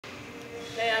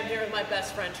Hey, I'm here with my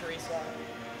best friend Teresa,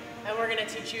 and we're going to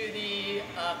teach you the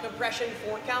compression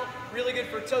 4 count. Really good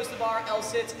for toes to bar,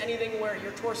 L-sits, anything where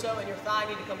your torso and your thigh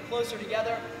need to come closer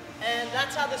together. And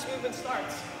that's how this movement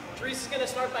starts. Teresa's going to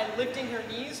start by lifting her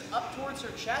knees up towards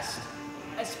her chest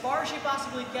as far as she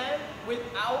possibly can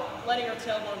without letting her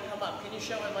tailbone come up. Can you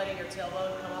show her letting her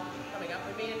tailbone coming up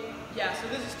with me? Yeah, so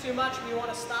this is too much. We want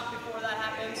to stop before that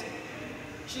happens.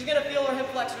 She's going to feel her hip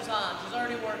flexors on. She's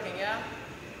already working, yeah?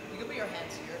 You can put your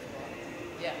hands here if you want.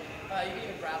 Yeah. You can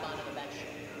even grab onto the bench.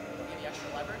 It'll give you extra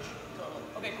leverage. Totally.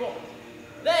 Okay, cool.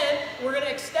 Then, we're going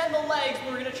to extend the legs,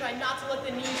 but we're going to try not to let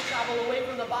the knees travel away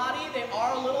from the body. They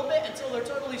are a little bit until they're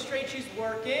totally straight. She's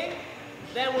working.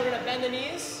 Then we're going to bend the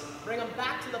knees, bring them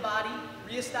back to the body,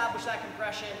 reestablish that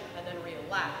compression, and then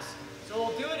relax. So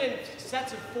we'll do it in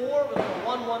sets of 4. We'll do a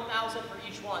 1/1000 for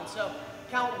each one. So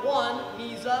count 1,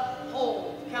 knees up,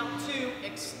 hold. Count 2,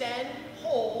 extend,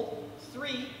 hold.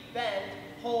 3, bend,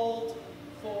 hold.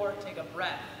 4, take a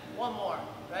breath. One more.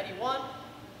 Ready? 1,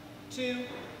 2,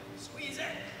 squeeze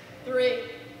it. 3,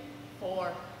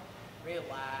 4,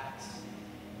 relax.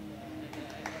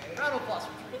 Round of applause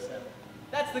for Teresa.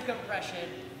 That's the compression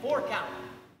 4 count.